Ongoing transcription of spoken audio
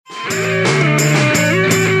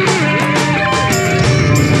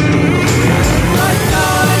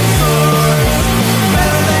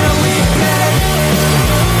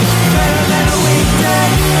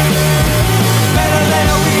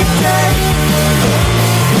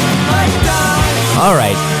All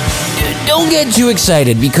right. Don't get too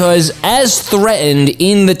excited because, as threatened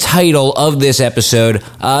in the title of this episode,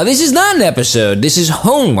 this is not an episode. This is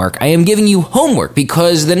homework. I am giving you homework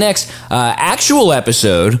because the next actual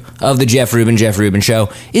episode of the Jeff Rubin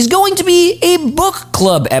Show is going to be a book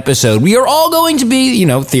club episode. We are all going to be,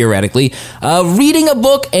 theoretically, reading a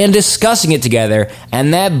book and discussing it together,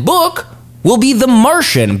 and that book will be The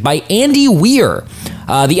Martian by Andy Weir.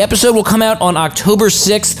 The episode will come out on October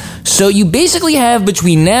 6th, so you basically have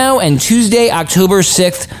between now and Tuesday, October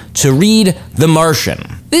 6th, to read The Martian.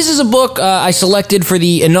 This is a book I selected for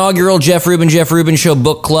the inaugural Jeff Rubin Show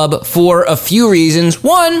book club for a few reasons.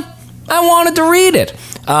 One, I wanted to read it.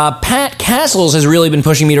 Pat Castles has really been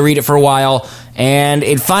pushing me to read it for a while, and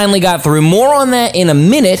it finally got through. More on that in a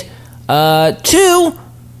minute. Two,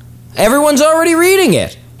 everyone's already reading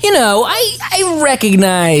it. I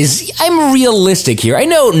recognize I'm realistic here. I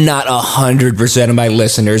know not 100% of my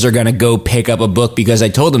listeners are going to go pick up a book because I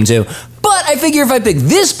told them to, but I figure if I pick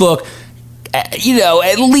this book, at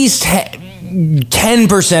least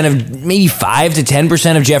 10% of, maybe 5 to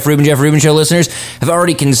 10% of Jeff Rubin Show listeners have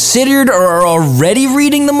already considered or are already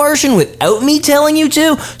reading The Martian without me telling you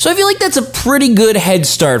to, so I feel like that's a pretty good head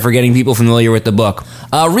start for getting people familiar with the book.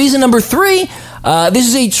 Reason number 3, this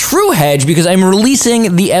is a true hedge because I'm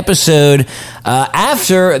releasing the episode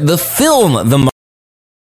after the film The Martian.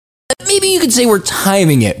 Maybe you could say we're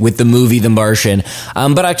timing it with the movie The Martian,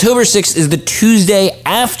 but October 6th is the Tuesday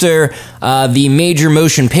after the major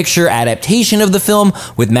motion picture adaptation of the film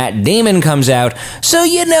with Matt Damon comes out. So,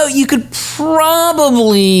 you could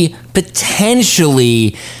probably,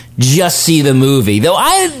 potentially just see the movie. Though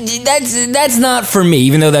that's not for me,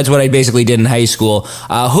 even though that's what I basically did in high school.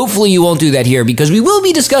 Hopefully you won't do that here, because we will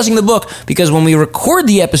be discussing the book, because when we record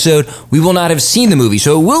the episode, we will not have seen the movie.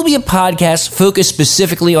 So it will be a podcast focused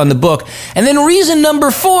specifically on the book. And then reason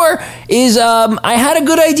number 4 is I had a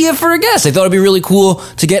good idea for a guest. I thought it'd be really cool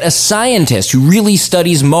to get a scientist who really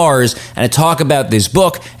studies Mars and to talk about this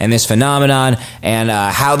book and this phenomenon and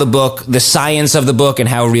how the science of the book and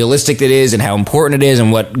how realistic it is and how important it is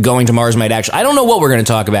and what going to Mars might actually... I don't know what we're going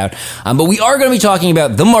to talk about, but we are going to be talking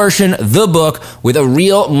about The Martian, the book, with a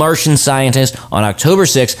real Martian scientist on October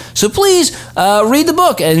 6th. So please read the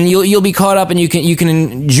book, and you'll be caught up, and you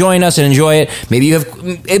can join us and enjoy it. Maybe you have...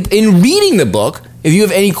 In reading the book, if you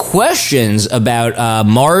have any questions about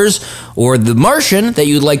Mars or The Martian that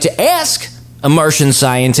you'd like to ask a Martian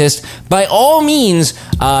scientist, by all means,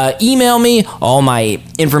 email me. All my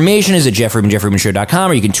information is at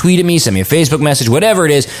jeffrubinshow.com, or you can tweet at me, send me a Facebook message, whatever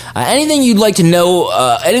it is. Anything you'd like to know,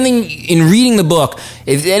 anything in reading the book,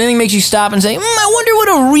 if anything makes you stop and say, I wonder what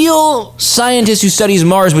a real scientist who studies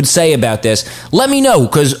Mars would say about this, let me know,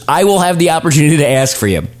 because I will have the opportunity to ask for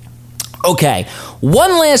you. Okay,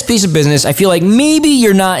 one last piece of business. I feel like maybe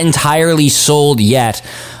you're not entirely sold yet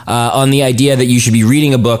on the idea that you should be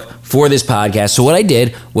reading a book for this podcast. So what I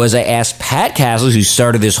did was I asked Pat Castles, who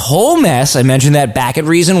started this whole mess. I mentioned that back at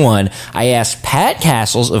Reason 1. I asked Pat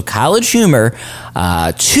Castles of College Humor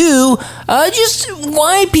to just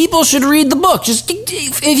why people should read the book. Just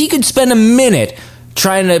if he could spend a minute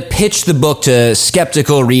trying to pitch the book to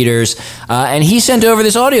skeptical readers, and he sent over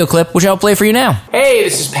this audio clip, which I'll play for you now. Hey,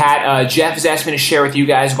 this is Pat. Jeff has asked me to share with you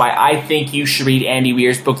guys why I think you should read Andy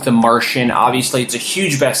Weir's book, The Martian. Obviously, it's a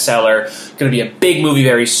huge bestseller, going to be a big movie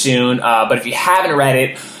very soon, but if you haven't read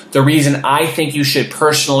it, the reason I think you should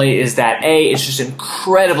personally is that, A, it's just an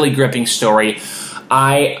incredibly gripping story.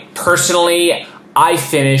 I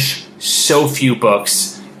finish so few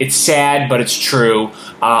books. It's sad, but it's true.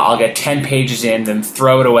 I'll get 10 pages in, then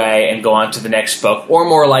throw it away and go on to the next book, or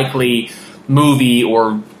more likely movie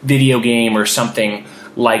or video game or something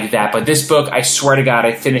like that. But this book, I swear to God,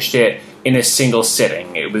 I finished it in a single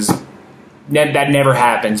sitting. That never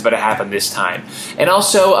happens, but it happened this time. And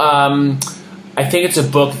also, I think it's a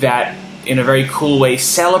book that, in a very cool way,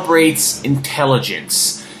 celebrates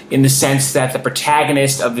intelligence, in the sense that the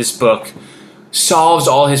protagonist of this book solves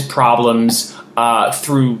all his problems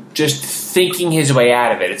through just thinking his way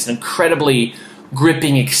out of it. It's an incredibly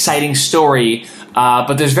gripping, exciting story,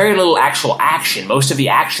 but there's very little actual action. Most of the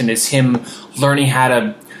action is him learning how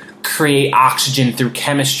to create oxygen through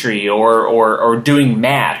chemistry or doing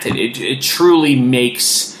math. It truly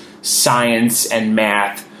makes science and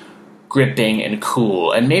math gripping and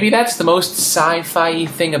cool. And maybe that's the most sci-fi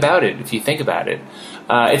thing about it, if you think about it.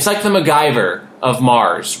 It's like the MacGyver of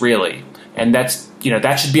Mars, really. And that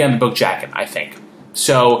should be on the book jacket, I think.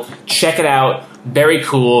 So check it out. Very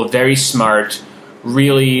cool, very smart,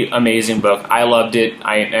 really amazing book. I loved it,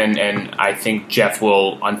 and I think Jeff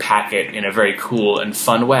will unpack it in a very cool and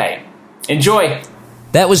fun way. Enjoy!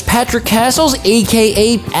 That was Patrick Castles,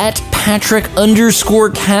 aka at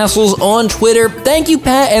Patrick_Castles on Twitter. Thank you,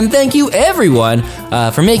 Pat, and thank you, everyone,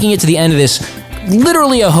 for making it to the end of this.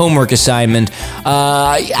 Literally a homework assignment.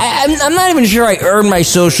 I'm not even sure I earned my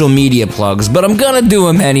social media plugs, but I'm gonna do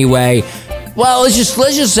them anyway. Well, let's just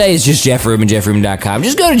say it's just Jeff Rubin, JeffRubin.com.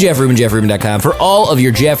 Just go to JeffRubin, for all of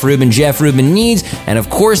your Jeff Rubin needs. And of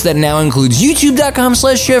course, that now includes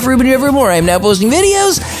YouTube.com/Jeff Rubin, where I am now posting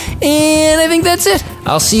videos. And I think that's it.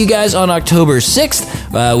 I'll see you guys on October 6th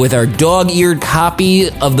with our dog-eared copy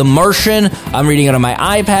of The Martian. I'm reading it on my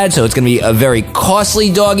iPad, so it's going to be a very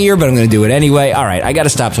costly dog ear, but I'm going to do it anyway. All right, I got to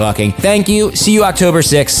stop talking. Thank you. See you October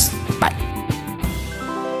 6th.